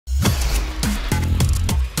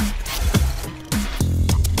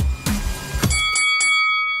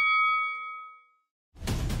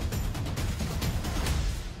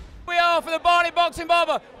for the Bionic Boxing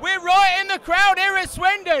Barber. We're right in the crowd here at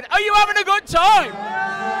Swindon. Are you having a good time?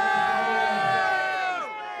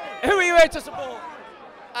 Who are you here to support?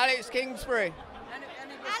 Alex Kingsbury.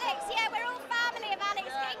 Alex, yeah, we're all family of Alex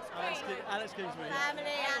Kingsbury. Alex Kingsbury. Family,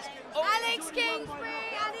 Alex Kingsbury,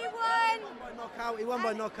 and he won. He won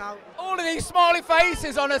by knockout. All of these smiley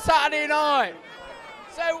faces on a Saturday night.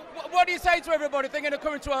 So, what do you say to everybody thinking of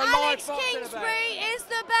coming to a live Alex boxing Kingsbury event? is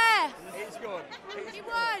the best. He's good. He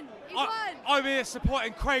won. He won. I'm here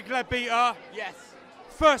supporting Craig Leadbeater. Yes.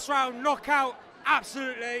 First round knockout,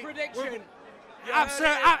 absolutely. Prediction.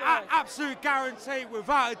 Absolute guarantee,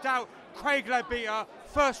 without a doubt. Craig Leadbeater,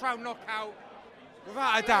 first round knockout,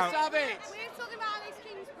 without a doubt. Savage. We're talking about Alex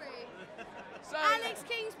Kingsbury. So, Alex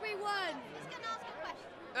Kingsbury won.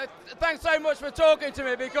 thanks so much for talking to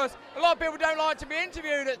me, because a lot of people don't like to be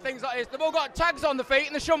interviewed at things like this. They've all got tags on the feet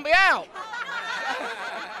and they shouldn't be out.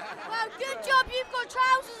 Well, good job you've got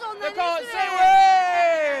trousers on They then, can't isn't see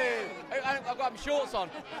it? I've got my shorts on.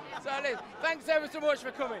 So Liz, thanks ever so much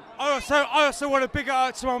for coming. I also want a big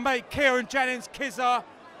up to my mate Kieran Jennings, Kizza.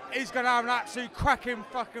 He's going to have an absolute cracking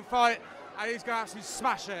fucking fight, and he's going to absolutely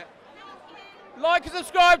smash it. Like and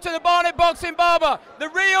subscribe to the Bionic Boxing Barber, the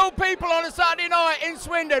real people on a Saturday night in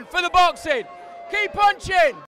Swindon for the boxing. Keep punching.